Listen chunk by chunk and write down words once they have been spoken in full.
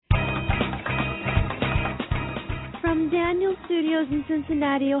From Daniel Studios in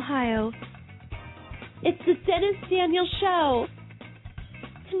Cincinnati, Ohio, it's the Dennis Daniel Show.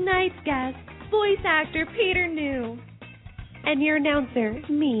 Tonight's guest, voice actor Peter New, and your announcer,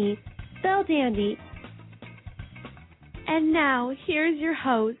 me, Belle Dandy. And now, here's your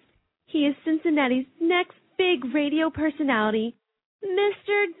host. He is Cincinnati's next big radio personality,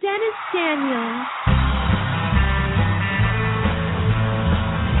 Mr. Dennis Daniel.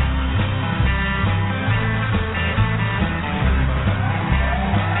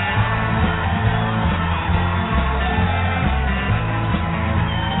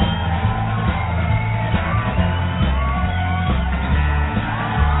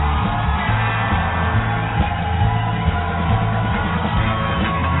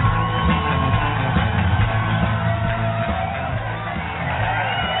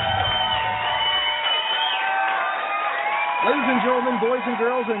 Boys and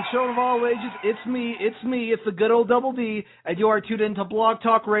girls and children of all ages, it's me, it's the good old Double D, and you are tuned into Blog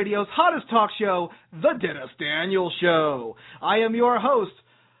Talk Radio's hottest talk show, The Dennis Daniel Show. I am your host.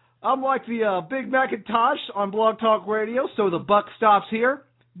 I'm like the Big MacIntosh on Blog Talk Radio, so the buck stops here,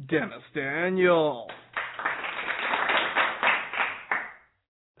 Dennis Daniel.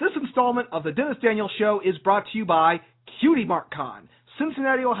 This installment of The Dennis Daniel Show is brought to you by Cutie Mark Con,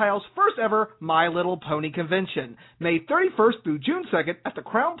 Cincinnati, Ohio's first ever My Little Pony convention, May 31st through June 2nd at the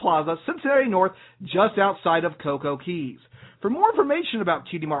Crown Plaza, Cincinnati North, just outside of Cocoa Keys. For more information about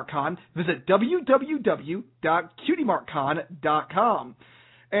Cutie Mark Con, visit www.cutiemarkcon.com.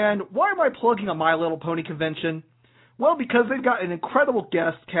 And why am I plugging a My Little Pony convention? Well, because they've got an incredible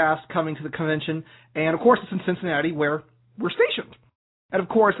guest cast coming to the convention, and of course it's in Cincinnati where we're stationed. And of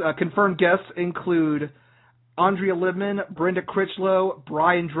course, confirmed guests include Andrea Libman, Brenda Critchlow,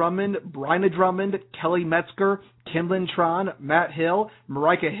 Brian Drummond, Bryna Drummond, Kelly Metzger, Kimlin Tron, Matt Hill,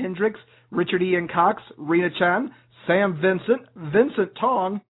 Marika Hendricks, Richard Ian Cox, Rena Chan, Sam Vincent, Vincent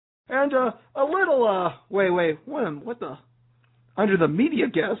Tong, and a little, what the? Under the media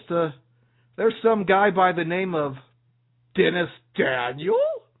guest, there's some guy by the name of Dennis Daniel?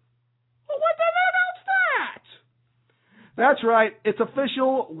 Well, what the hell's that? That's right, it's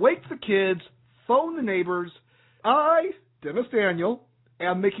official, wake the kids, phone the neighbors. I, Dennis Daniel,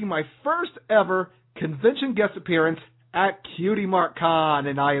 am making my first ever convention guest appearance at Cutie Mark Con,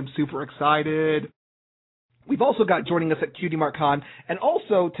 and I am super excited. We've also got joining us at Cutie Mark Con, and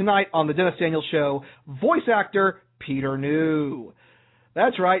also tonight on the Dennis Daniel Show, voice actor Peter New.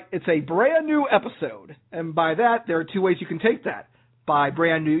 That's right, it's a brand new episode, and by that, there are two ways you can take that. By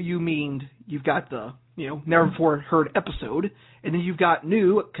brand new, you mean you've got the, never before heard episode, and then you've got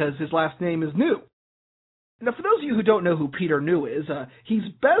new because his last name is New. Now, for those of you who don't know who Peter New is, he's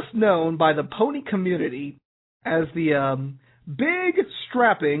best known by the pony community as the big,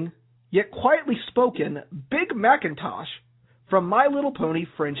 strapping, yet quietly spoken Big MacIntosh from My Little Pony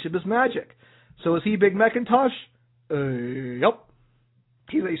Friendship is Magic. So is he Big MacIntosh? Yep.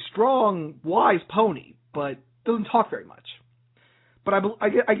 He's a strong, wise pony, but doesn't talk very much. But I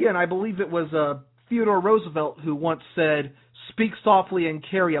believe it was Theodore Roosevelt who once said, "Speak softly and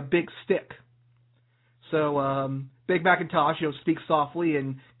carry a big stick." So, Big MacIntosh, speaks softly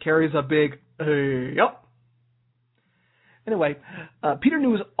and carries a big, yep. Anyway, Peter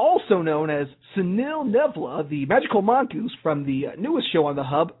New is also known as Sunil Nevla, the magical mongoose from the newest show on the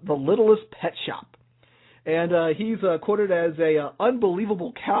Hub, The Littlest Pet Shop. And he's quoted as a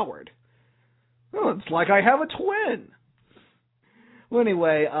unbelievable coward. Oh, it's like I have a twin. Well,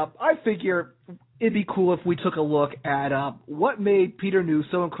 anyway, I figure it'd be cool if we took a look at what made Peter New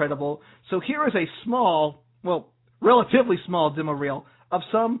so incredible. So here is a small, relatively small demo reel of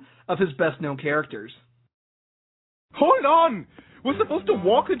some of his best-known characters. Hold on! We're supposed to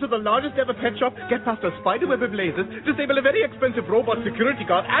walk into the largest ever pet shop, get past a spiderweb of lasers, disable a very expensive robot security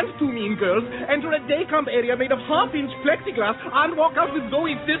guard and two mean girls, enter a day camp area made of half-inch plexiglass, and walk out with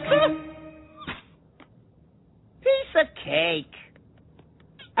Zoe's sister? Piece of cake.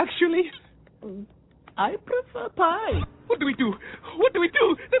 Actually, I prefer pie. What do we do? What do we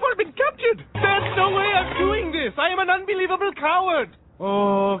do? They've all been captured. There's no way I'm doing this. I am an unbelievable coward.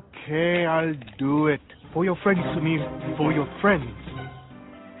 Okay, I'll do it. For your friends, Sunil. For your friends.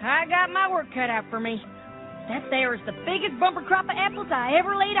 I got my work cut out for me. That there is the biggest bumper crop of apples I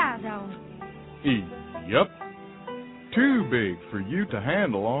ever laid eyes on. Yep. Too big for you to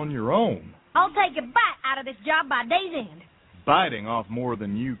handle on your own. I'll take a bite out of this job by day's end. Biting off more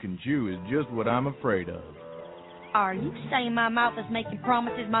than you can chew is just what I'm afraid of. Are you saying my mouth is making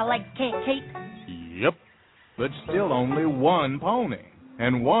promises my legs can't keep? Yep. But still only one pony.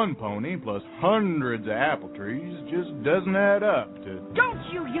 And one pony plus hundreds of apple trees just doesn't add up to... Don't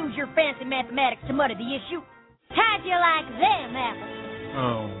you use your fancy mathematics to muddy the issue. How'd you like them apples?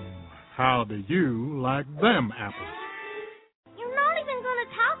 Oh, how do you like them apples? You're not even going to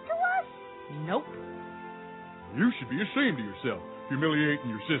talk to us? Nope. You should be ashamed of yourself, humiliating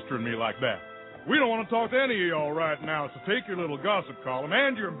your sister and me like that. We don't want to talk to any of y'all right now, so take your little gossip column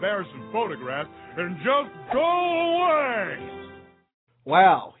and your embarrassing photographs and just go away!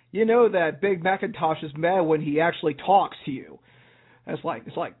 Wow, you know that Big MacIntosh is mad when he actually talks to you. It's like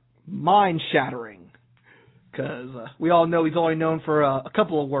mind-shattering, because we all know he's only known for a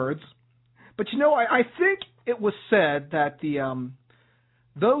couple of words. But you know, I think it was said that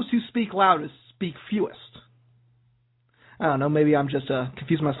those who speak loudest speak fewest. I don't know, maybe I'm just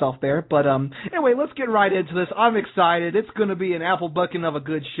confusing myself there. But anyway, let's get right into this. I'm excited. It's going to be an apple bucking of a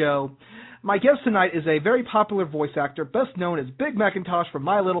good show. My guest tonight is a very popular voice actor, best known as Big MacIntosh from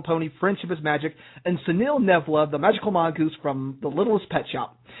My Little Pony, Friendship is Magic, and Sunil Nevla, the Magical Mongoose from The Littlest Pet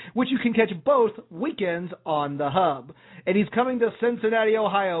Shop, which you can catch both weekends on the Hub. And he's coming to Cincinnati,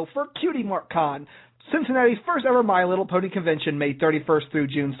 Ohio for Cutie Mark Con, Cincinnati's first ever My Little Pony convention, May 31st through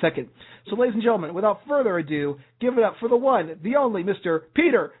June 2nd. So, ladies and gentlemen, without further ado, give it up for the one, the only Mr.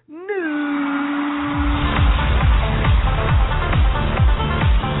 Peter New.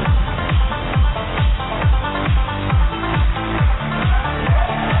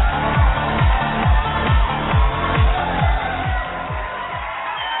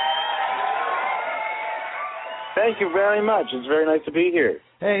 Thank you very much. It's very nice to be here.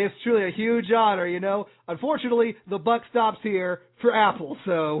 Hey, it's truly a huge honor, you know. Unfortunately, the buck stops here for Apple,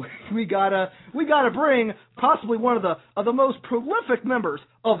 so we gotta bring possibly one of the most prolific members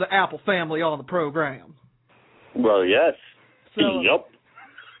of the Apple family on the program. Well, yes. So, yep.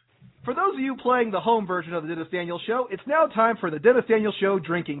 For those of you playing the home version of the Dennis Daniels Show, it's now time for the Dennis Daniels Show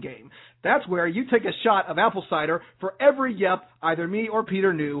drinking game. That's where you take a shot of apple cider for every yep either me or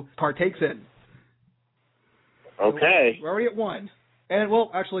Peter New partakes in. Okay. We're already at 1. And, well,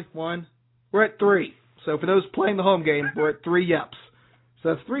 actually, 1. We're at 3. So for those playing the home game, we're at 3 yeps.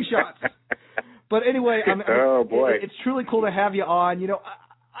 So that's 3 shots. But anyway, oh, boy. It's truly cool to have you on. You know,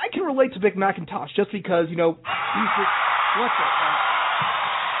 I can relate to Big MacIntosh just because, you know, what's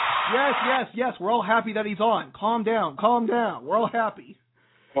it? Yes. We're all happy that he's on. Calm down. We're all happy.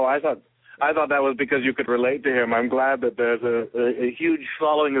 Oh, I thought that was because you could relate to him. I'm glad that there's a huge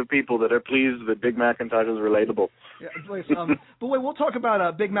following of people that are pleased that Big MacIntosh is relatable. Yeah, please, but wait, we'll talk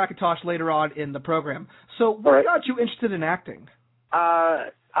about Big MacIntosh later on in the program. So what got you interested in acting? I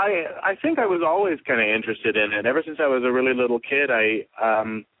think I was always kind of interested in it. Ever since I was a really little kid, I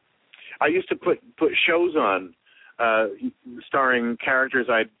used to put shows on starring characters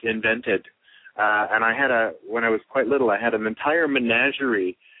I'd invented. And when I was quite little, I had an entire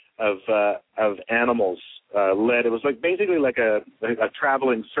menagerie of animals led. It was basically like a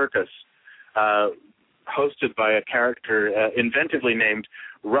traveling circus hosted by a character inventively named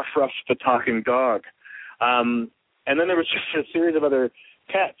Ruff the Talking Dog. And then there was just a series of other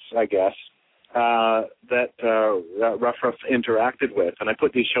pets, I guess, that Ruff interacted with. And I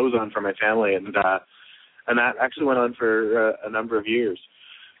put these shows on for my family, and that actually went on for a number of years.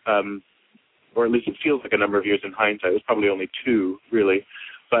 Or at least it feels like a number of years in hindsight. It was probably only 2, really.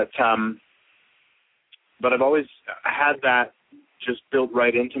 But I've always had that just built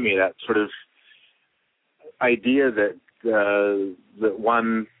right into me, that sort of idea that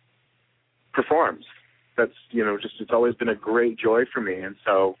one performs. That's, it's always been a great joy for me. And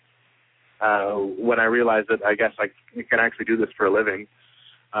so when I realized that I guess I can actually do this for a living,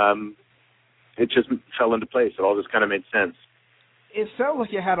 it just fell into place. It all just kind of made sense. It sounds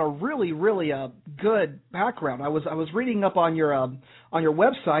like you had a really, really good background. I was reading up on your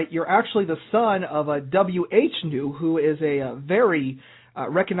website. You're actually the son of a W.H. New, who is a very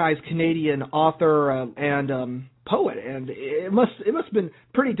recognized Canadian author and poet, and it must have been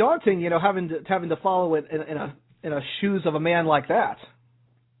pretty daunting, having to follow it in the shoes of a man like that.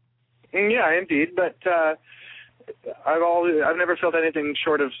 Yeah, indeed, but I've never felt anything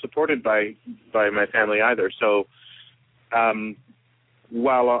short of supported by my family either. So.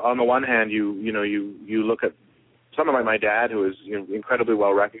 While on the one hand, you look at someone like my dad, who is incredibly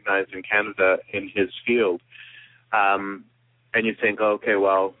well recognized in Canada in his field, and you think, okay,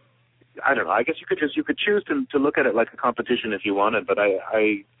 well, I don't know. I guess you could choose to look at it like a competition if you wanted, but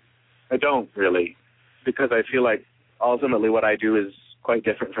I don't really, because I feel like ultimately what I do is quite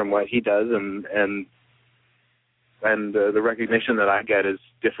different from what he does, and the recognition that I get is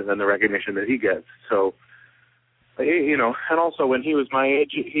different than the recognition that he gets. So. And also when he was my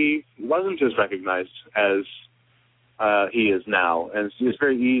age, he wasn't as recognized as he is now, and it's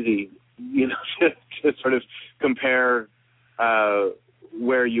very easy, to sort of compare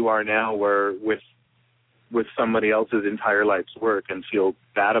where you are now, with with somebody else's entire life's work and feel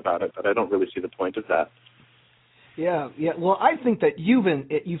bad about it, but I don't really see the point of that. Yeah. Well, I think that you've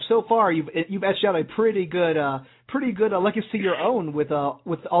so far etched out a pretty good legacy of your own with all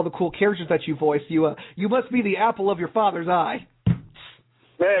the cool characters that you voiced. You must be the apple of your father's eye.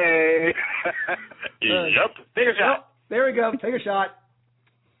 Hey. Yep. Take a shot. Oh, there we go. Take a shot.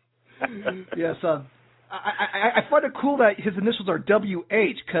 Yes. I find it cool that his initials are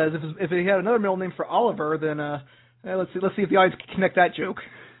WH, because if he had another middle name for Oliver, then let's see if the audience can connect that joke.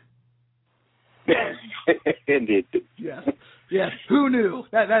 Indeed. Yes. Who knew?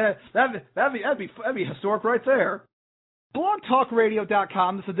 That'd be historic right there.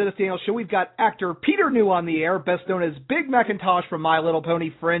 BlogTalkRadio.com. This is the Dennis Daniels Show. We've got actor Peter New on the air, best known as Big MacIntosh from My Little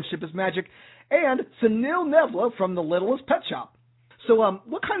Pony, Friendship is Magic, and Sunil Nevla from the Littlest Pet Shop. So,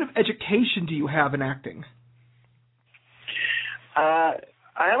 what kind of education do you have in acting? I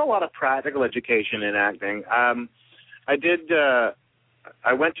have a lot of practical education in acting.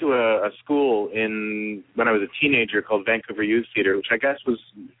 I went to a school when I was a teenager called Vancouver Youth Theatre, which I guess was,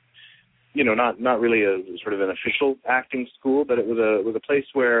 not really a sort of an official acting school, but it was a place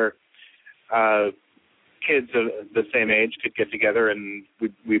where kids of the same age could get together, and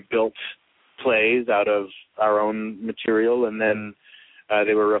we built plays out of our own material, and then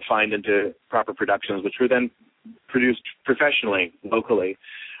they were refined into proper productions, which were then produced professionally, locally,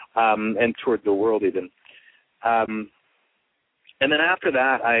 and toured the world even. And then after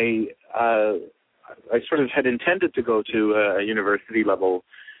that, I sort of had intended to go to a university level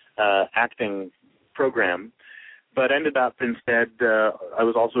acting program, but ended up instead, I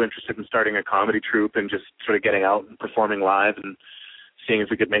was also interested in starting a comedy troupe and just sort of getting out and performing live and seeing if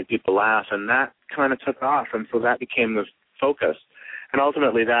we could make people laugh, and that kind of took off, and so that became the focus. And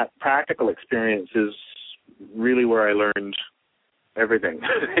ultimately, that practical experience is really where I learned everything,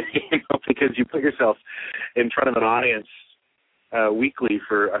 because you put yourself in front of an audience weekly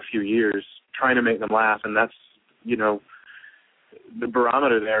for a few years, trying to make them laugh, and that's, the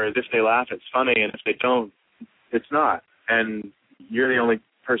barometer there is if they laugh, it's funny, and if they don't, it's not. And you're the only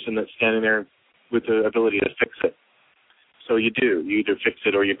person that's standing there with the ability to fix it. So you either fix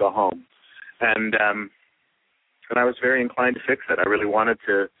it or you go home. And I was very inclined to fix it. I really wanted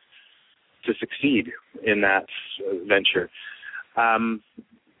to succeed in that venture.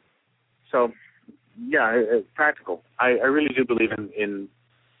 Practical. I really do believe in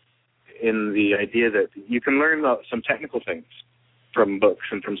the idea that you can learn some technical things from books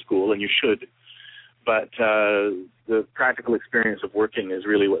and from school, and you should. But the practical experience of working is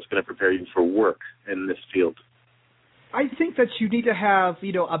really what's going to prepare you for work in this field. I think that you need to have,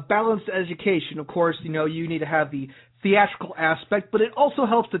 a balanced education. Of course, you need to have the theatrical aspect, but it also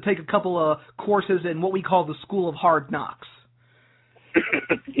helps to take a couple of courses in what we call the School of Hard Knocks.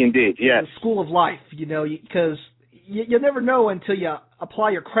 Indeed, yes. The School of Life, because you never know until you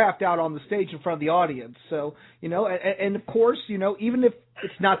apply your craft out on the stage in front of the audience. So, and of course, even if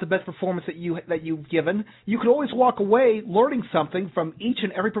it's not the best performance that you've given, you could always walk away learning something from each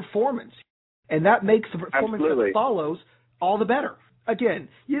and every performance. And that makes the performance that follows all the better. Again,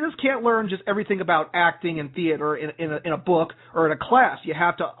 you just can't learn just everything about acting and theater in a book or in a class. You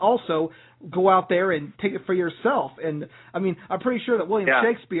have to also go out there and take it for yourself. And, I'm pretty sure that William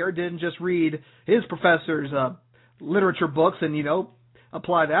Shakespeare didn't just read his professor's literature books and,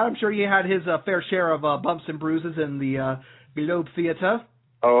 apply that. I'm sure he had his fair share of bumps and bruises in the Globe Theatre.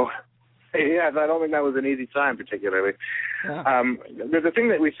 Oh, yes, I don't think that was an easy time particularly. Yeah. There's a thing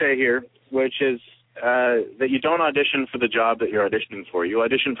that we say here, which is that you don't audition for the job that you're auditioning for. You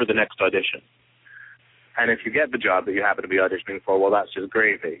audition for the next audition. And if you get the job that you happen to be auditioning for, well, that's just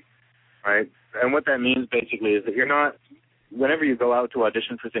gravy, right? And what that means basically is that you're not, whenever you go out to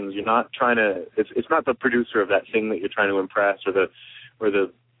audition for things, you're not trying to, it's not the producer of that thing that you're trying to impress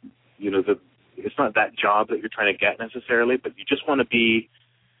it's not that job that you're trying to get necessarily, but you just want to be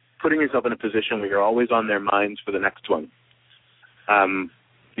putting yourself in a position where you're always on their minds for the next one.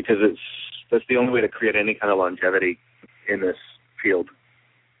 Because that's the only way to create any kind of longevity in this field.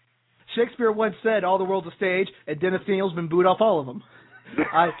 Shakespeare once said, all the world's a stage, and Dennis Daniels been booed off all of them.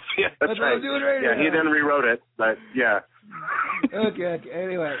 Yeah, that's right. I'm doing right now. He then rewrote it, but yeah. Okay.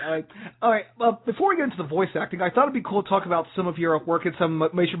 Anyway, all right. Well, before we get into the voice acting, I thought it'd be cool to talk about some of your work in some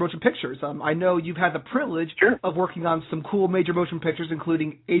major motion pictures. I know you've had the privilege of working on some cool major motion pictures,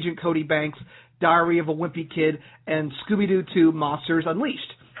 including Agent Cody Banks, Diary of a Wimpy Kid, and Scooby-Doo 2 Monsters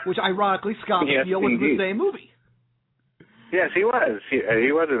Unleashed, which ironically Scott McNeil was in the same movie. Yes, he was. He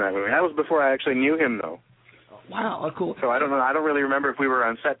was in that movie. That was before I actually knew him, though. Wow, cool. So I don't know. I don't really remember if we were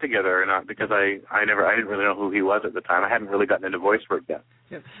on set together or not because I didn't really know who he was at the time. I hadn't really gotten into voice work yet.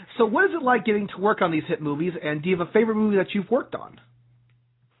 Yeah. So what is it like getting to work on these hit movies, and do you have a favorite movie that you've worked on?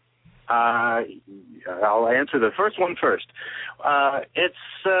 I'll answer the first one first.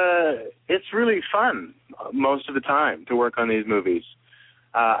 It's really fun most of the time to work on these movies.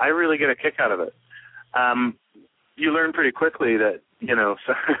 I really get a kick out of it. You learn pretty quickly that,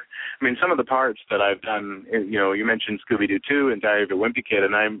 some of the parts that I've done, you mentioned Scooby-Doo 2 and Diary of a Wimpy Kid,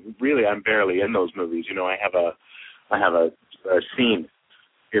 and I'm barely in those movies. I have a scene,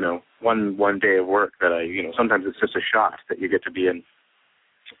 one day of work that sometimes it's just a shot that you get to be in.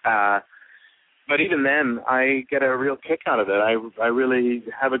 But even then, I get a real kick out of it. I really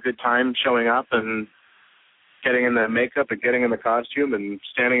have a good time showing up and getting in the makeup and getting in the costume and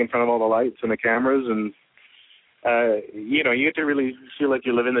standing in front of all the lights and the cameras. And, you get to really feel like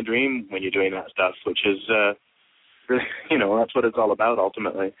you're living the dream when you're doing that stuff, which is really, that's what it's all about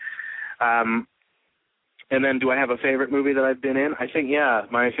ultimately. And then do I have a favorite movie that I've been in? I think, yeah,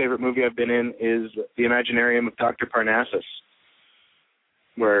 my favorite movie I've been in is The Imaginarium of Dr. Parnassus,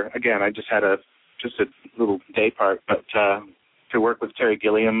 where, again, I just had a little day part, but to work with Terry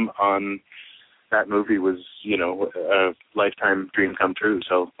Gilliam on that movie was, a lifetime dream come true,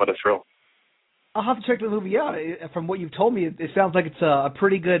 so what a thrill. I'll have to check the movie out. From what you've told me, it sounds like it's a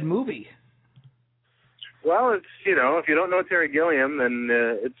pretty good movie. Well, it's, if you don't know Terry Gilliam, then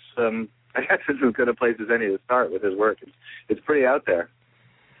it's, I guess it's as good a place as any to start with his work. It's pretty out there.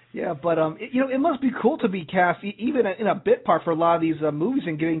 Yeah, but it must be cool to be cast even in a bit part for a lot of these movies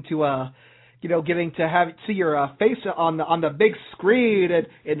and getting to see your face on the big screen and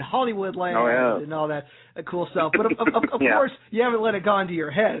in Hollywoodland and all that cool stuff. But of yeah. course, you haven't let it go into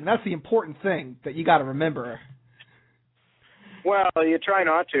your head, and that's the important thing that you got to remember. Well, you try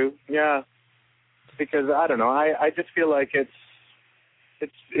not to, yeah, because I don't know. I just feel like it's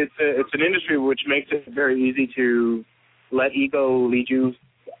an industry which makes it very easy to let ego lead you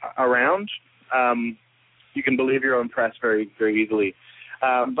around. You can believe your own press very, very easily.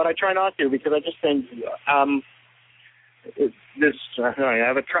 But I try not to because I just think I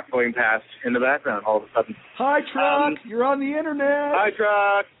have a truck going past in the background all of a sudden. Hi, truck. You're on the internet. Hi,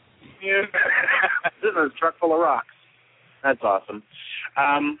 truck. Yeah. This is a truck full of rocks. That's awesome.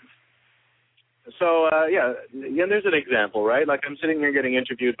 So there's an example, right? Like I'm sitting here getting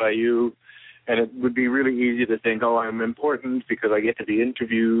interviewed by you, and it would be really easy to think, oh, I'm important because I get to be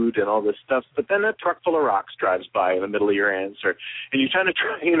interviewed and all this stuff. But then a truck full of rocks drives by in the middle of your answer. And you're trying to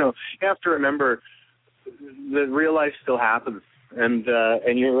you have to remember that real life still happens. And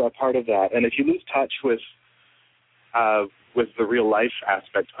you're a part of that. And if you lose touch with the real life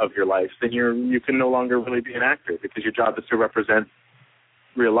aspect of your life, then you can no longer really be an actor because your job is to represent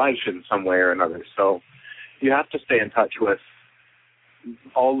real life in some way or another. So you have to stay in touch with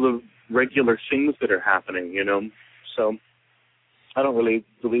all the regular things that are happening, So I don't really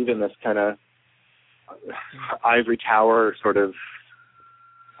believe in this kind of ivory tower sort of,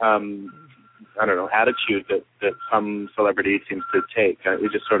 attitude that some celebrity seems to take.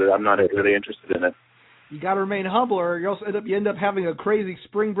 I'm not really interested in it. You got to remain humble, or you end up having a crazy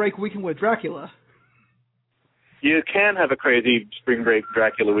spring break weekend with Dracula. You can have a crazy spring break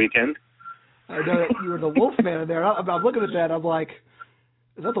Dracula weekend. I know that you were the Wolfman in there. I'm looking at that. I'm like,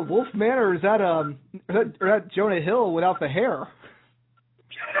 is that the Wolfman, or is that Jonah Hill without the hair?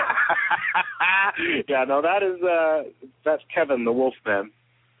 Yeah, no, that's Kevin the Wolfman.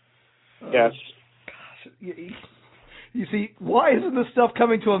 Yes. Gosh, you see, why isn't this stuff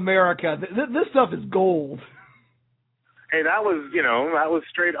coming to America? This stuff is gold. Hey, that was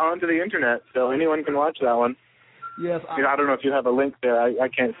straight onto the internet, so anyone can watch that one. Yes. I don't know if you have a link there. I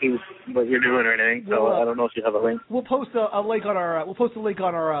can't see what you're doing or anything, so I don't know if you have a link. We'll post a link on our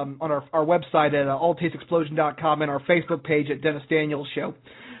our website at alltastexplosion.com and our Facebook page at Dennis Daniels Show.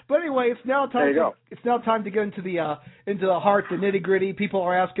 But anyway, it's now time to get into the heart, the nitty gritty. People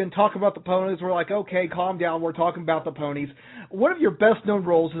are asking, talk about the ponies. We're like, okay, calm down. We're talking about the ponies. One of your best known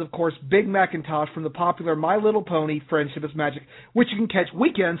roles is, of course, Big MacIntosh from the popular My Little Pony: Friendship is Magic, which you can catch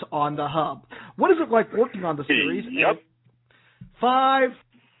weekends on the Hub. What is it like working on the series? Yep. 5.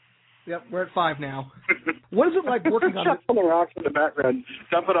 Yep, we're at 5 now. What is it like working on the rocks in the background,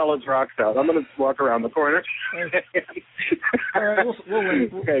 dumping all those rocks out. I'm going to walk around the corner. All right, we'll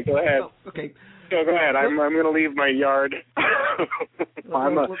wait. Okay, go ahead. Okay. No, go ahead. I'm going to leave my yard.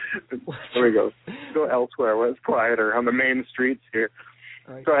 There we go. Go elsewhere where it's quieter on the main streets here.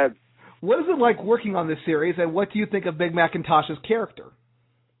 Right. Go ahead. What is it like working on this series, and what do you think of Big MacIntosh's character?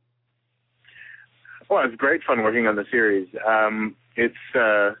 Well, it's great fun working on the series. It's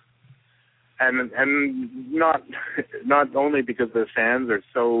and not only because the fans are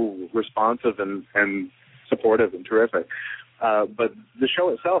so responsive and supportive and terrific, but the show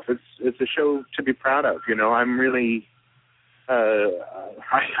itself, it's a show to be proud of. I'm really,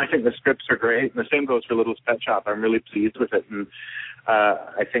 I think the scripts are great, and the same goes for Littlest Pet Shop. I'm really pleased with it, and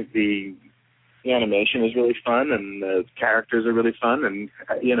I think the animation is really fun, and the characters are really fun, and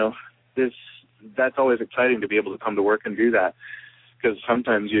that's always exciting to be able to come to work and do that. Because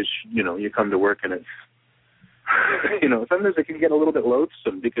sometimes you come to work and it's sometimes it can get a little bit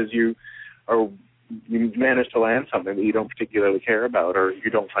loathsome because you manage to land something that you don't particularly care about or you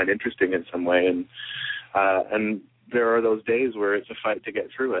don't find interesting in some way, and there are those days where it's a fight to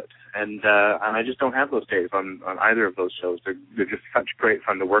get through it, and I just don't have those days on either of those shows. They're just such great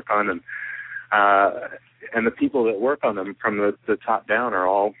fun to work on, and the people that work on them from the top down are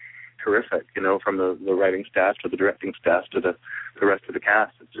all terrific, from the writing staff to the directing staff to the rest of the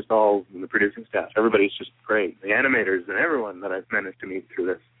cast. It's just all the producing staff. Everybody's just great. The animators and everyone that I've managed to meet through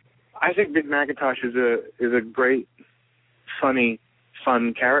this. I think Big MacIntosh is a great, funny,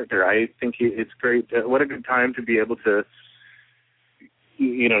 fun character. I think it's great. What a good time to be able to,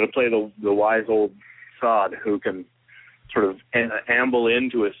 to play the wise old sod who can sort of amble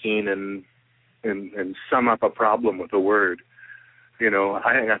into a scene and sum up a problem with a word.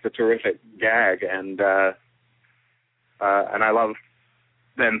 I think that's a terrific gag, and I love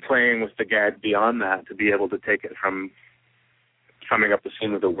then playing with the gag beyond that to be able to take it from summing up the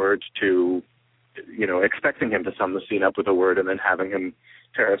scene with a word to, expecting him to sum the scene up with a word and then having him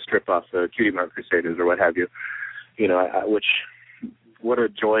tear a strip off the Cutie Mark Crusaders or what have you. What a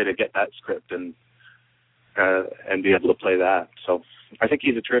joy to get that script and be able to play that. So I think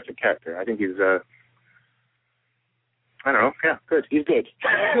he's a terrific character. I think he's I don't know. Yeah, good. He's good.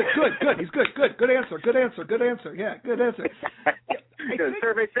 Good. He's good. Good answer. Yeah, good answer. Good.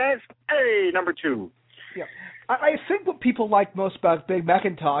 Survey says, hey, number 2. Yeah. I think what people like most about Big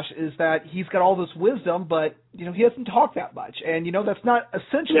MacIntosh is that he's got all this wisdom, but he doesn't talk that much, and that's not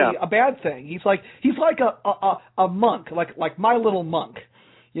essentially a bad thing. He's like a monk, like my little monk.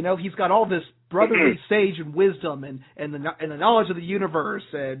 He's got all this brotherly sage and wisdom and the knowledge of the universe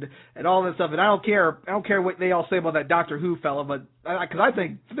and all this stuff. And I don't care what they all say about that Doctor Who fella, but because I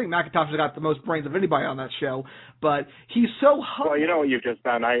think MacIntosh has got the most brains of anybody on that show. But he's so humble. Well, you know what you've just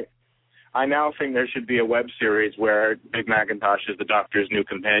done. I now think there should be a web series where Big MacIntosh is the Doctor's new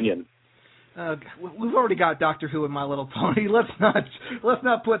companion. We've already got Doctor Who and My Little Pony. Let's not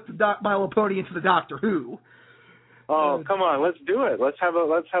put My Little Pony into the Doctor Who. Oh, come on, let's do it. Let's have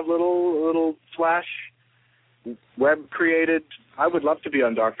little Flash web created. I would love to be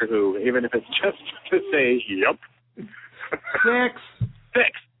on Doctor Who, even if it's just to say, yep.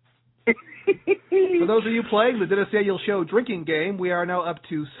 6. For those of you playing the Dennis Daniel Show drinking game, we are now up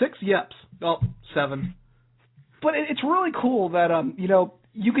to 6 yeps. Oh, 7. But it's really cool that,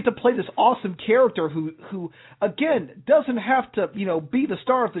 you get to play this awesome character who again, doesn't have to, be the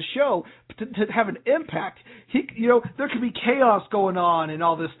star of the show to have an impact. He, there could be chaos going on and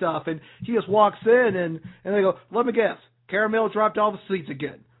all this stuff, and he just walks in and they go, let me guess, Caramel dropped all the seeds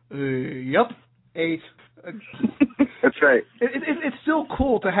again. Yep, 8. That's right. It's still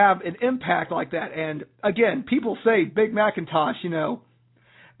cool to have an impact like that, and again, people say Big MacIntosh,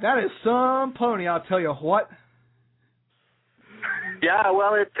 that is some pony, I'll tell you what. Yeah,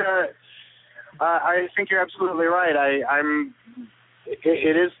 well, I think you're absolutely right.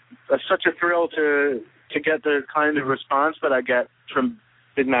 It is such a thrill to get the kind of response that I get from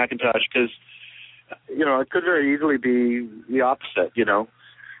Big MacIntosh, because it could very easily be the opposite.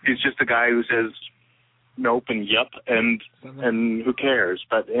 He's just a guy who says nope and yep and who cares.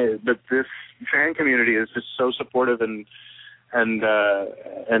 But this fan community is just so supportive and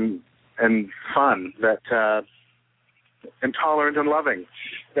fun that. And tolerant and loving,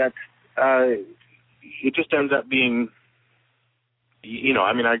 that it just ends up being,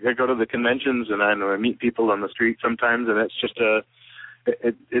 I go to the conventions and I meet people on the street sometimes, and it's just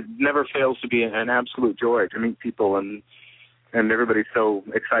it never fails to be an absolute joy to meet people, and everybody's so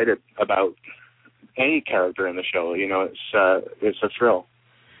excited about any character in the show. It's a thrill.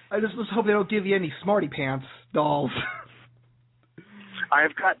 I just hope they don't give you any Smarty Pants dolls.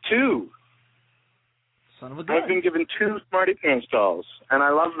 I've got 2. Son of a gun. I've been given 2 Smarty Pants dolls, and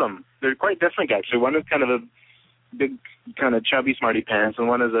I love them. They're quite different, actually. One is kind of a big, kind of chubby Smarty Pants, and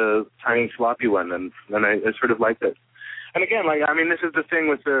one is a tiny, floppy one, and I sort of like it. And again, this is the thing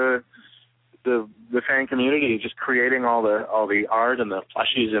with the fan community, just creating all the art and the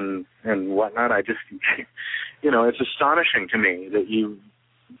plushies and whatnot. I just, it's astonishing to me that you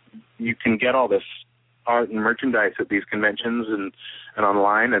can get all this art and merchandise at these conventions and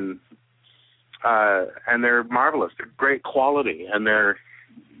online, and and they're marvelous. They're great quality, and they're.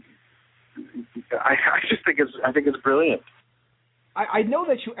 I just think it's brilliant. I know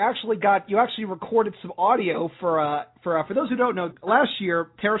that you actually recorded some audio for those who don't know. Last year,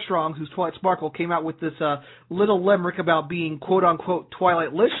 Tara Strong, who's Twilight Sparkle, came out with this little limerick about being quote unquote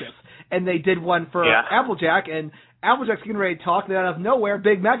Twilight-licious, and they did one for Applejack, and Applejack's getting ready to talk, and out of nowhere,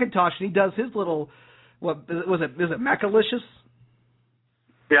 Big MacIntosh, and he does his little what was it? Is it Macalicious?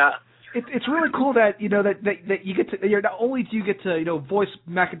 Yeah. It's really cool that that you get to. Not only do you get to voice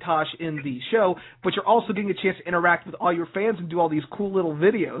MacIntosh in the show, but you're also getting a chance to interact with all your fans and do all these cool little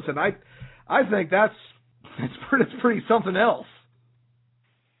videos. And I think that's pretty something else.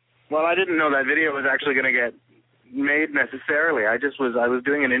 Well, I didn't know that video was actually going to get made necessarily. I was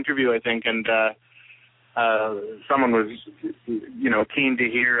doing an interview, I think, and someone was keen to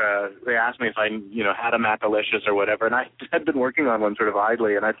hear. They asked me if I had a Macalicious or whatever, and I had been working on one sort of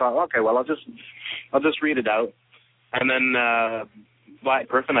idly, and I thought, okay, well, I'll just read it out, and then Black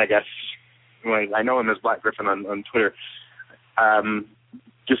Griffin, I guess, I know him as Black Griffin on Twitter,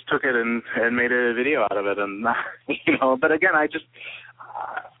 just took it and made a video out of it, and but again, I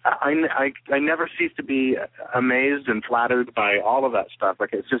never cease to be amazed and flattered by all of that stuff.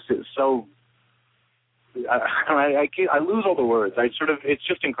 Like it's so. I lose all the words. It's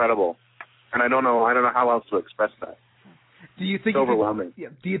just incredible, and I don't know how else to express that. Do you think it's overwhelming?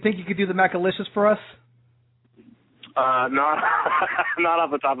 Do you think you could do the Macalicious for us? Not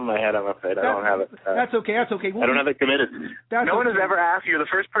off the top of my head, I'm afraid. I don't have it. That's okay. I don't have it committed. No one has ever asked. You're the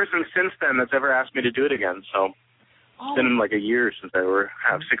first person since then that's ever asked me to do it again. So it's been like a year since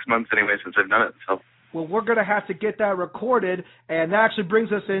 6 months anyway since I've done it. So. Well, we're going to have to get that recorded, and that actually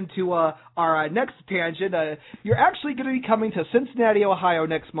brings us into our next tangent. You're actually going to be coming to Cincinnati, Ohio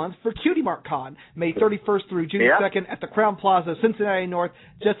next month for Cutie Mark Con, May 31st through June 2nd at the Crown Plaza, Cincinnati North,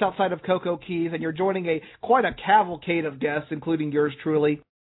 just outside of Cocoa Keys, and you're joining quite a cavalcade of guests, including yours truly.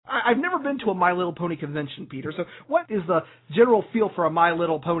 I've never been to a My Little Pony convention, Peter, so what is the general feel for a My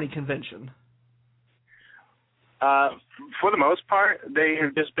Little Pony convention? For the most part, they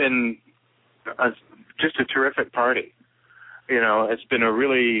have just been just a terrific party. It's been a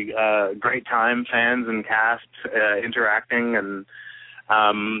really great time, fans and cast interacting, and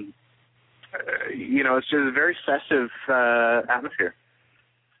it's just a very festive atmosphere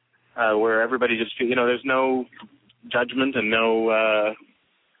where everybody just there's no judgment and no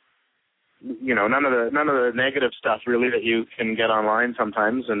none of the negative stuff really that you can get online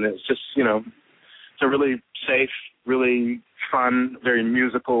sometimes, and it's just it's a really safe, really fun, very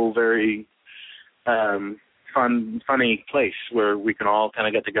musical, very funny place where we can all kind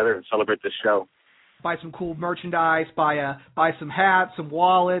of get together and celebrate this show. Buy some cool merchandise, buy some hats, some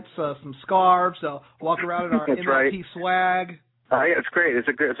wallets, some scarves, walk around in our MLP swag. Yeah, it's great. It's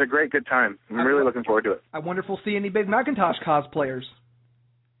a great good time. I'm really looking forward to it. I wonder if we'll see any Big MacIntosh cosplayers.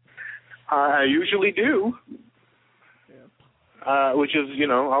 I usually do. Which is,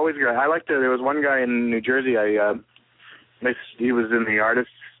 always great. There was one guy in New Jersey, he was in the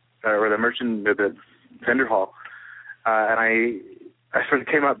artists, or the vendor hall, and I sort of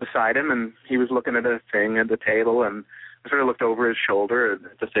came up beside him, and he was looking at a thing at the table, and I sort of looked over his shoulder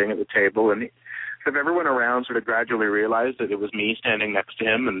at the thing at the table, and everyone around sort of gradually realized that it was me standing next to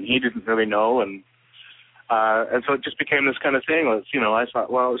him, and he didn't really know, and so it just became this kind of thing. I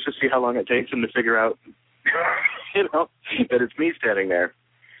thought, well, let's just see how long it takes him to figure out, that it's me standing there.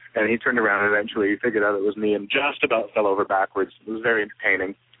 And he turned around and eventually figured out it was me and just about fell over backwards. It was very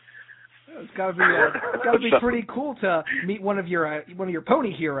entertaining. It's got to be pretty cool to meet one of your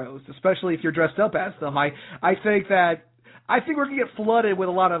pony heroes, especially if you're dressed up as them. I think we're gonna get flooded with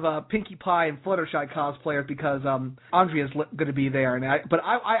a lot of Pinkie Pie and Fluttershy cosplayers because Andrea's going to be there, but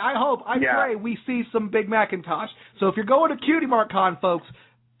I pray we see some Big MacIntosh. So if you're going to Cutie Mark Con, folks,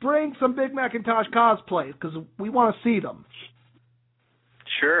 bring some Big MacIntosh cosplays because we want to see them.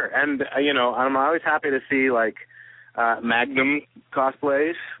 Sure, and I'm always happy to see Magnum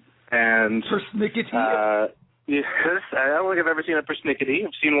cosplays and persnickety. Yes, I don't think I've ever seen a persnickety.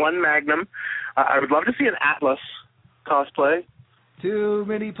 I've seen one Magnum. I would love to see an Atlas cosplay. Too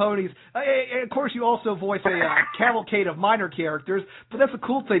many ponies. Of course, you also voice a cavalcade of minor characters, but that's a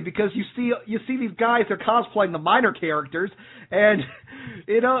cool thing because you see these guys that are cosplaying the minor characters, and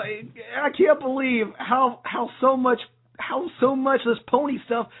I can't believe how so much this pony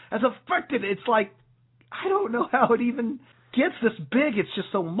stuff has affected it. It's like, I don't know how it even gets this big. It's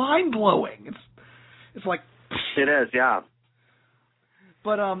just so mind-blowing. It's like... It is, yeah.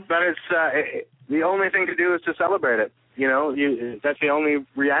 But it's the only thing to do is to celebrate it. that's the only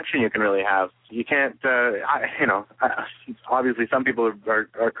reaction you can really have. You can't, obviously some people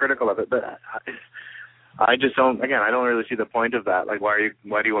are critical of it, but I just don't. Again, I don't really see the point of that. Like, why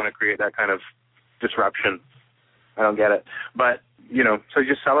do you want to create that kind of disruption? I don't get it. But so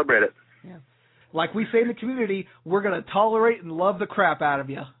just celebrate it. Yeah. Like we say in the community, we're going to tolerate and love the crap out of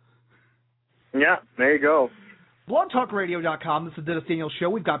you. Yeah, there you go. BlogTalkRadio.com, this is the Dennis Daniels Show.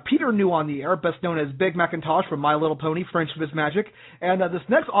 We've got Peter New on the air, best known as Big MacIntosh from My Little Pony, Friendship is Magic. And this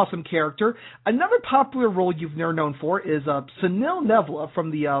next awesome character, another popular role you've never known for, is Sunil Nevla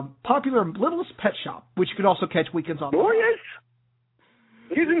from the popular Littlest Pet Shop, which you can also catch weekends on. Oh, yes.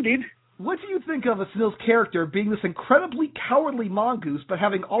 Yes, indeed. What do you think of Sunil's character being this incredibly cowardly mongoose, but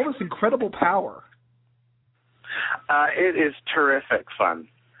having all this incredible power? It is terrific fun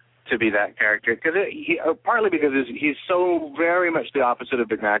to be that character, partly because he's so very much the opposite of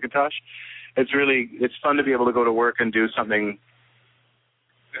Big MacIntosh. It's fun to be able to go to work and do something.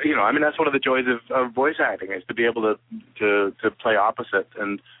 That's one of the joys of voice acting, is to be able to play opposite,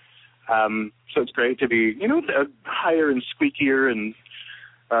 and so it's great to be higher and squeakier and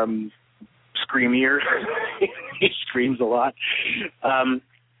screamier. He screams a lot.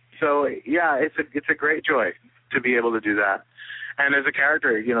 So yeah, it's a great joy to be able to do that. And as a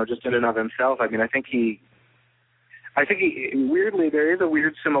character, just in and of himself, I think he weirdly, there is a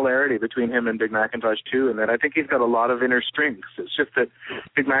weird similarity between him and Big MacIntosh too, in that I think he's got a lot of inner strengths. It's just that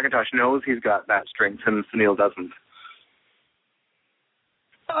Big MacIntosh knows he's got that strength and Sunil doesn't.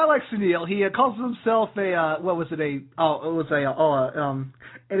 I like Sunil. He calls himself an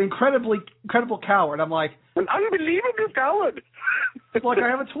incredible coward. I'm like, an unbelievable coward. It's like I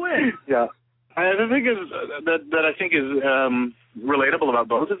have a twin. Yeah. The thing is that I think is relatable about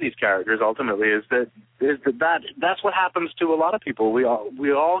both of these characters ultimately is that's what happens to a lot of people. We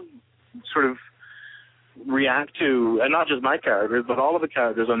all sort of react to, and not just my characters, but all of the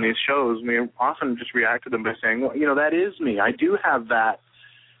characters on these shows. We often just react to them by saying, well, that is me. I do have that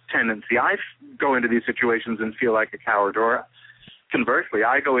tendency. I go into these situations and feel like a coward, or conversely,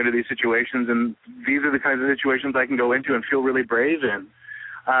 I go into these situations and these are the kinds of situations I can go into and feel really brave in.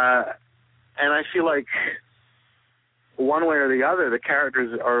 And I feel like one way or the other, the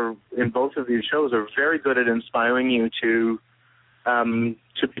characters are in both of these shows are very good at inspiring you to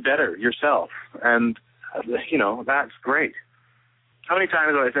be better yourself, and that's great. How many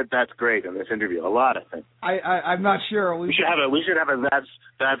times have I said "that's great" in this interview? A lot, I think. I'm not sure. We should have a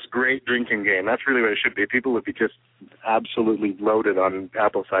that's great drinking game. That's really what it should be. People would be just absolutely loaded on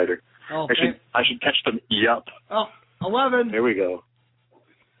apple cider. Oh, I should catch them. Eyyup. Oh, 11. There we go.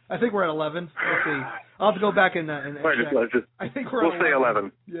 I think we're at 11. Let's see. I'll have to go back and check. I think we'll say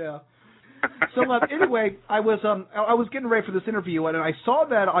 11. Yeah. So anyway, I was getting ready for this interview, and I saw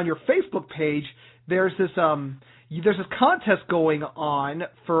that on your Facebook page. There's this contest going on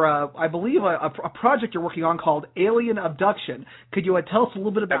for I believe a project you're working on called Alien Abduction. Could you tell us a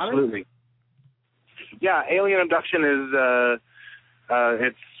little bit about it? Absolutely. Yeah, Alien Abduction is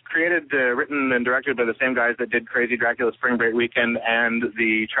it's created, written, and directed by the same guys that did Crazy Dracula Spring Break Weekend and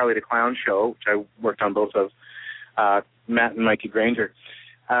the Charlie the Clown Show, which I worked on both of, Matt and Mikey Granger.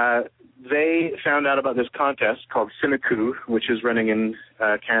 They found out about this contest called Cincinnati, which is running in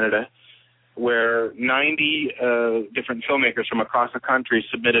Canada, where 90 different filmmakers from across the country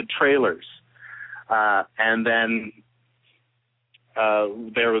submitted trailers. And then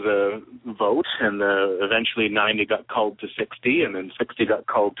there was a vote, and eventually 90 got culled to 60, and then 60 got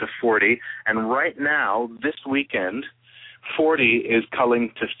culled to 40. And right now, this weekend, 40 is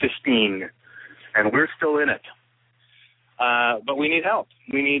culling to 15, and we're still in it. But we need help.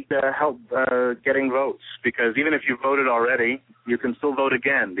 We need help getting votes, because even if you voted already, you can still vote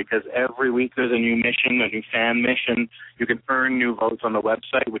again, because every week there's a new mission, a new fan mission. You can earn new votes on the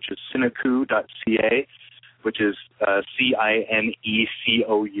website, which is cinecoup.ca, which is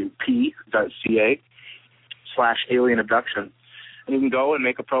CINECOUP.ca/alien abduction. And you can go and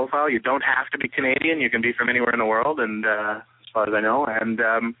make a profile. You don't have to be Canadian. You can be from anywhere in the world, and as far as I know, and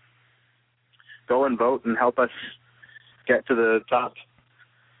go and vote and help us get to the top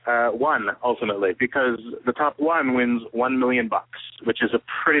one, ultimately, because the top one wins $1 million, which is a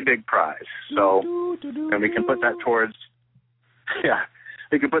pretty big prize. So, and we can put that towards,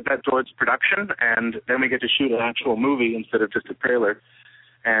 we can put that towards production, and then we get to shoot an actual movie instead of just a trailer,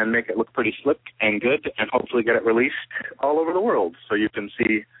 and make it look pretty slick and good, and hopefully get it released all over the world, so you can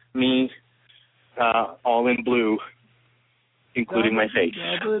see me all in blue, including my face.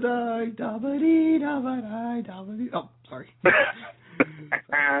 Oh, sorry.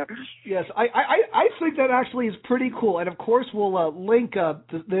 Yes, I think that actually is pretty cool, and of course we'll link.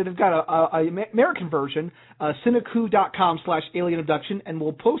 They've got a American version, Cineku.com/alien-abduction, and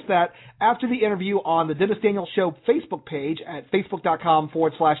we'll post that after the interview on the Dennis Daniels Show Facebook page at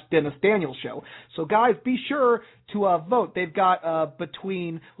facebook.com/Dennis Daniels Show. So guys, be sure to vote. They've got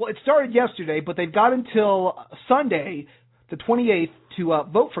it started yesterday, but they've got until Sunday, the 28th, to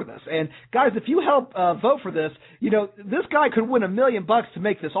vote for this. And guys, if you help vote for this, this guy could win $1 million to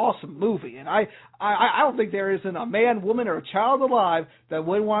make this awesome movie. And I don't think there isn't a man, woman, or a child alive that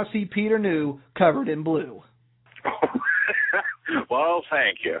wouldn't want to see Peter New covered in blue. Well,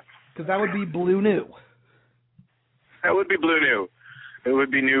 thank you. Because that would be blue new. That would be blue new. It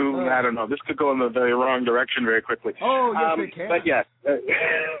would be new. I don't know. This could go in the wrong direction very quickly. Oh, yes, it can. But yes,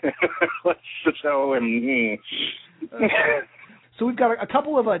 let's show him. So we've got a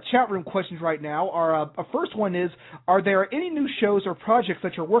couple of chat room questions right now. Our first one is, are there any new shows or projects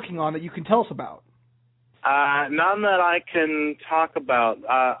that you're working on that you can tell us about? None that I can talk about.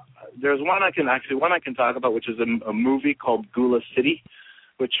 There's one I can talk about, which is a movie called Gula City,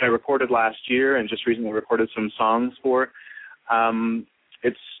 which I recorded last year and just recently recorded some songs for.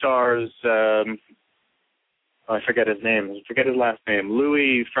 It stars, I forget his name. I forget his last name.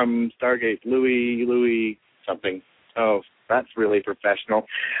 Louis from Stargate. Louis something. Oh, that's really professional.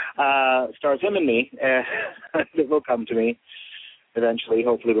 Stars him and me. It will come to me eventually,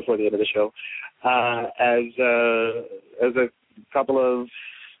 hopefully before the end of the show. As a couple of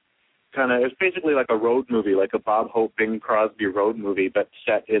it's basically like a road movie, like a Bob Hope, Bing Crosby road movie, but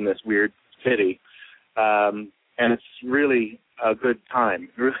set in this weird city. And it's really a good time,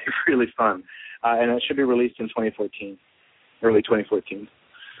 really, really fun. And it should be released in 2014, early 2014.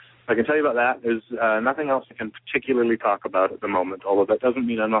 I can tell you about that. There's nothing else I can particularly talk about at the moment, although that doesn't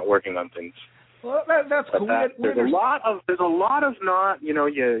mean I'm not working on things. Well, that's cool. There's a lot of not,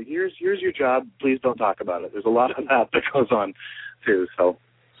 here's your job, please don't talk about it. There's a lot of that goes on, too, so.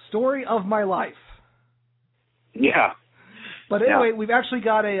 Story of my life. Yeah. But anyway, we've actually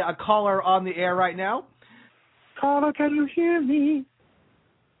got a caller on the air right now. Caller, can you hear me?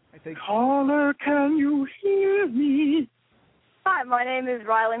 Caller, can you hear me? Hi, my name is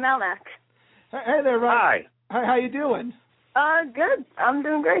Riley Melnick. Hey there, Riley. Hi. How you doing? Good. I'm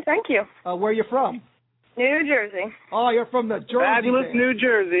doing great, thank you. Where are you from? New Jersey. Oh, you're from the Jersey. Fabulous New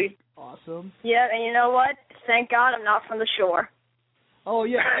Jersey. Awesome. Yeah, and you know what? Thank God I'm not from the shore. Oh,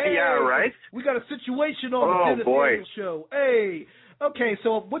 yeah. Hey, yeah, right? We got a situation on the Dennis Daniels Show. Hey. Okay,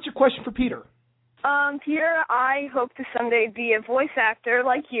 so what's your question for Peter? Peter, I hope to someday be a voice actor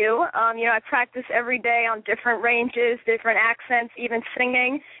like you. I practice every day on different ranges, different accents, even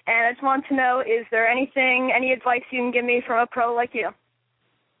singing. And I just want to know, is there any advice you can give me from a pro like you?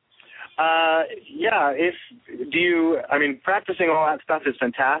 Yeah, practicing all that stuff is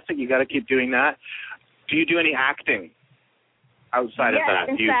fantastic. You got to keep doing that. Do you do any acting outside of that?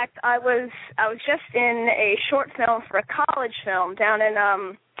 In fact, I was just in a short film for a college film down in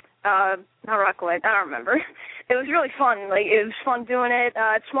not Rockaway, I don't remember. It was really fun. It was fun doing it.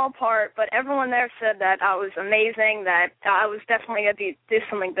 Small part, but everyone there said that I was amazing. That I was definitely going to do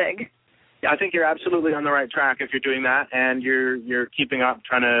something big. Yeah, I think you're absolutely on the right track if you're doing that, and you're keeping up,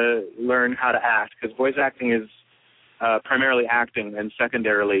 trying to learn how to act, because voice acting is primarily acting and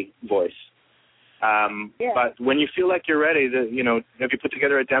secondarily voice. But when you feel like you're ready, have you put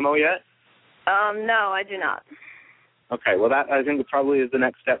together a demo yet? No, I do not. Okay, well, that I think probably is the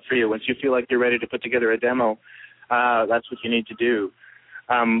next step for you. Once you feel like you're ready to put together a demo, that's what you need to do.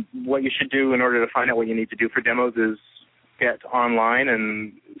 What you should do in order to find out what you need to do for demos is get online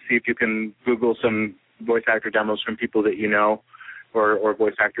and see if you can Google some voice actor demos from people that you know or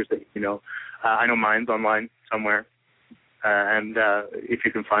voice actors that you know. I know mine's online somewhere. And if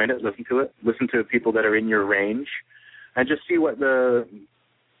you can find it, listen to it. Listen to people that are in your range and just see what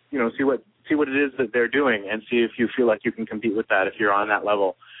see what it is that they're doing and see if you feel like you can compete with that if you're on that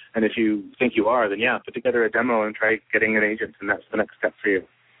level. And if you think you are, then put together a demo and try getting an agent, and that's the next step for you.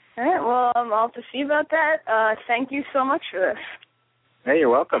 All right, well, I'll have to see about that. Thank you so much for this. Hey, you're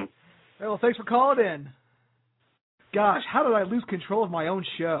welcome. Hey, well, thanks for calling in. Gosh, how did I lose control of my own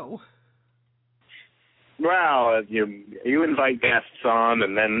show? Well, you invite guests on,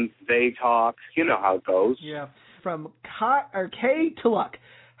 and then they talk. You know how it goes. Yeah. From K to Luck.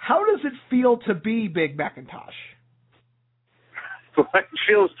 How does it feel to be Big MacIntosh? It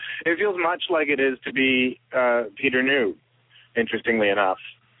feels much like it is to be Peter New, interestingly enough,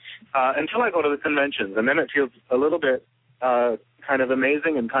 until I go to the conventions, and then it feels a little bit kind of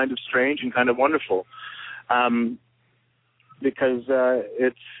amazing and kind of strange and kind of wonderful, because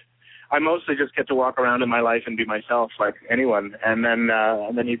I mostly just get to walk around in my life and be myself like anyone. And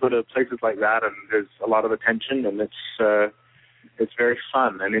then you go to places like that, and there's a lot of attention, and it's very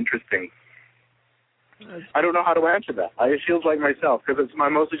fun and interesting. I don't know how to answer that. It feels like myself, because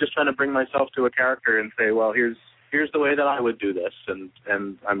I'm mostly just trying to bring myself to a character and say, well, here's the way that I would do this, and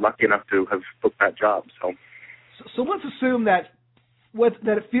I'm lucky enough to have booked that job. So let's assume that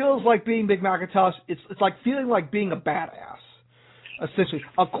it feels like being Big MacIntosh. It's like feeling like being a badass, essentially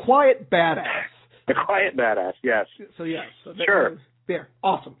a quiet badass. A quiet badass, yes. So yes, sure. There,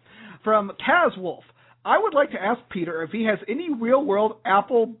 awesome. From Kaz Wolf. I would like to ask Peter if he has any real-world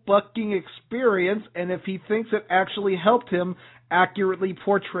apple bucking experience and if he thinks it actually helped him accurately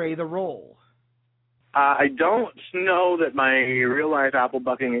portray the role. I don't know that my real-life apple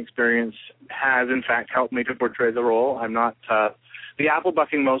bucking experience has, in fact, helped me to portray the role. I'm not. The apple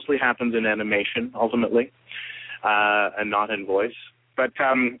bucking mostly happens in animation, ultimately, and not in voice. But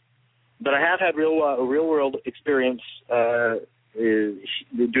I have had real-world experience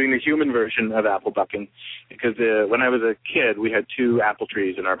doing the human version of apple bucking, because when I was a kid, we had 2 apple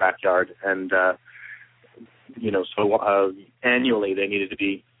trees in our backyard, and so annually they needed to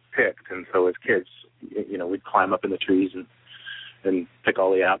be picked, and so as kids, we'd climb up in the trees and pick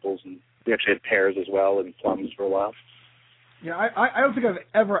all the apples, and we actually had pears as well and plums for a while. Yeah, I don't think I've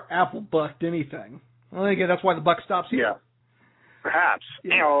ever apple bucked anything. I think that's why the buck stops here. Yeah, perhaps.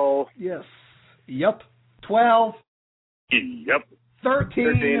 Yeah. Yes. Yep. 12. Yep.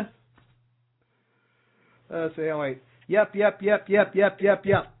 13. Let's see. Oh wait. Yep. 20.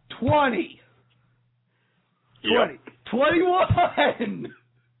 Yep. 21.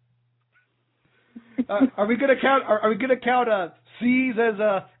 Are we gonna count C's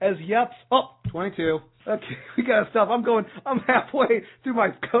as yeps? Oh, 22. Okay, we gotta stop. I'm halfway through my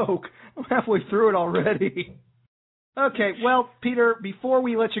Coke. I'm halfway through it already. Okay, well, Peter, before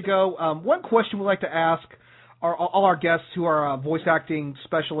we let you go, one question we'd like to ask all our guests who are voice acting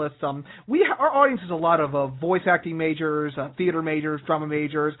specialists. Our audience is a lot of voice acting majors, theater majors, drama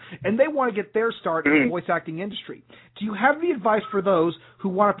majors, and they want to get their start in the voice acting industry. Do you have any advice for those who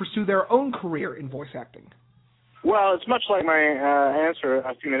want to pursue their own career in voice acting? Well, it's much like my answer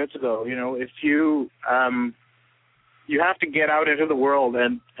a few minutes ago. If you have to get out into the world,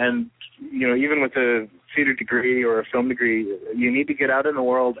 and even with a theater degree or a film degree, you need to get out in the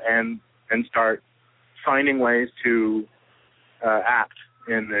world and start finding ways to act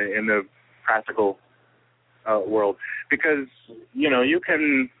in the practical world, because you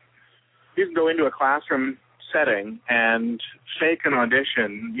can go into a classroom setting and fake an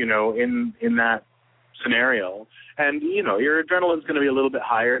audition in that scenario, and your adrenaline's going to be a little bit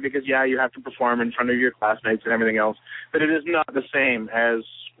higher because you have to perform in front of your classmates and everything else, but it is not the same as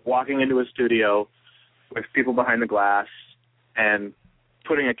walking into a studio with people behind the glass and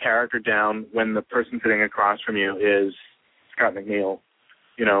putting a character down when the person sitting across from you is Scott McNeil,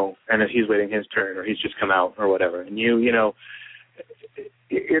 and he's waiting his turn, or he's just come out, or whatever. And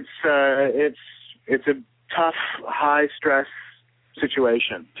it's a tough, high stress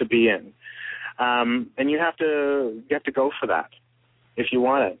situation to be in, and you have to go for that if you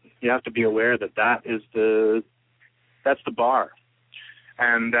want it. You have to be aware that that's the bar,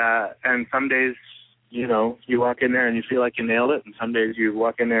 and some days, you walk in there and you feel like you nailed it, and some days you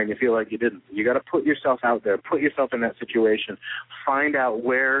walk in there and you feel like you didn't. You got to put yourself out there, put yourself in that situation, find out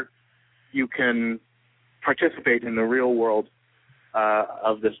where you can participate in the real world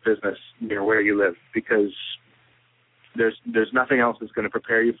of this business, where you live, because there's nothing else that's going to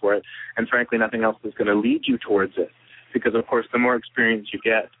prepare you for it, and frankly, nothing else that's going to lead you towards it. Because of course, the more experience you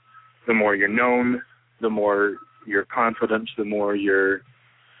get, the more you're known, the more you're confident, the more you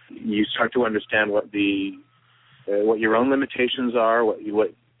start to understand what your own limitations are,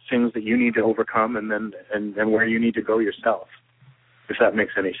 what things that you need to overcome, and where you need to go yourself. If that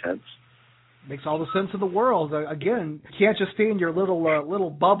makes any sense. Makes all the sense in the world. Again, you can't just stay in your little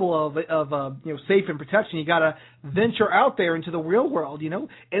bubble of safe and protection. You got to venture out there into the real world. And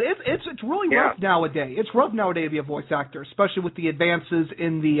it's really rough nowadays. It's rough nowadays to be a voice actor, especially with the advances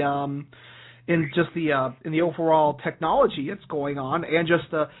in the in the overall technology that's going on, and just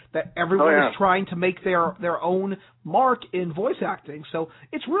that everyone is trying to make their own mark in voice acting. So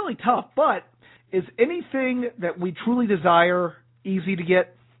it's really tough. But is anything that we truly desire easy to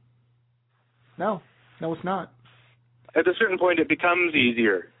get? No, it's not. At a certain point, it becomes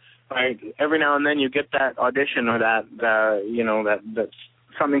easier. Right? Every now and then, you get that audition, or that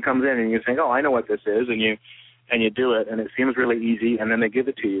something comes in, and you think, "Oh, I know what this is," and you do it, and it seems really easy, and then they give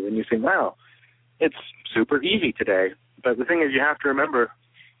it to you, and you think, "Wow, it's super easy today." But the thing is, you have to remember,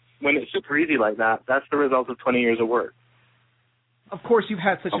 when it's super easy like that, that's the result of 20 years of work. of course, you've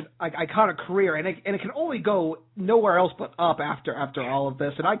had such an iconic career, and it can only go nowhere else but up after all of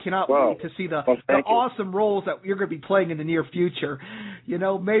this. And I cannot wait to see the awesome roles that you're going to be playing in the near future. You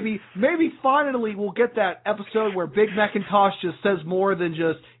know, maybe finally we'll get that episode where Big MacIntosh just says more than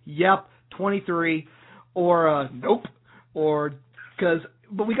just "Yep, 23," or "Nope," or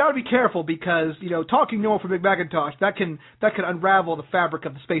But we got to be careful because, you know, talking normal for Big MacIntosh, that can unravel the fabric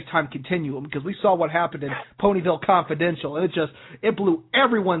of the space-time continuum, because we saw what happened in Ponyville Confidential, and it blew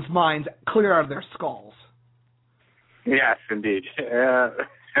everyone's minds clear out of their skulls. Yes, indeed.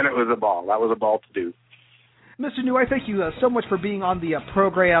 And it was a ball. That was a ball to do. Mr. New, I thank you so much for being on the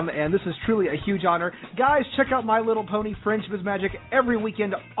program, and this is truly a huge honor. Guys, check out My Little Pony Friendship is Magic every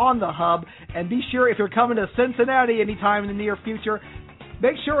weekend on the Hub, and be sure, if you're coming to Cincinnati anytime in the near future,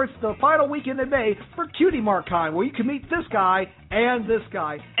 make sure it's the final weekend in May for Cutie Mark Con, where you can meet this guy and this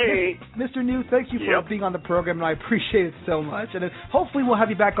guy. Hey. Mr. New, thank you for being on the program, and I appreciate it so much. And hopefully we'll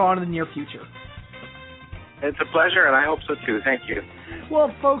have you back on in the near future. It's a pleasure, and I hope so too. Thank you.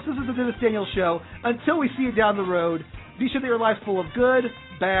 Well, folks, this is the Dennis Daniel Show. Until we see you down the road, be sure that your life's full of good,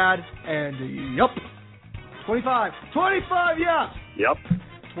 bad, and yup. 25. 25, yeah. Yep.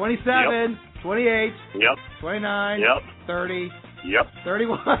 27. Yep. 28. Yep. 29. Yep. 30. Yep.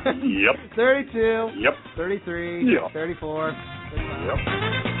 31. Yep. 32. Yep. 33. Yep. 34. 35.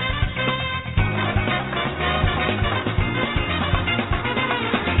 Yep.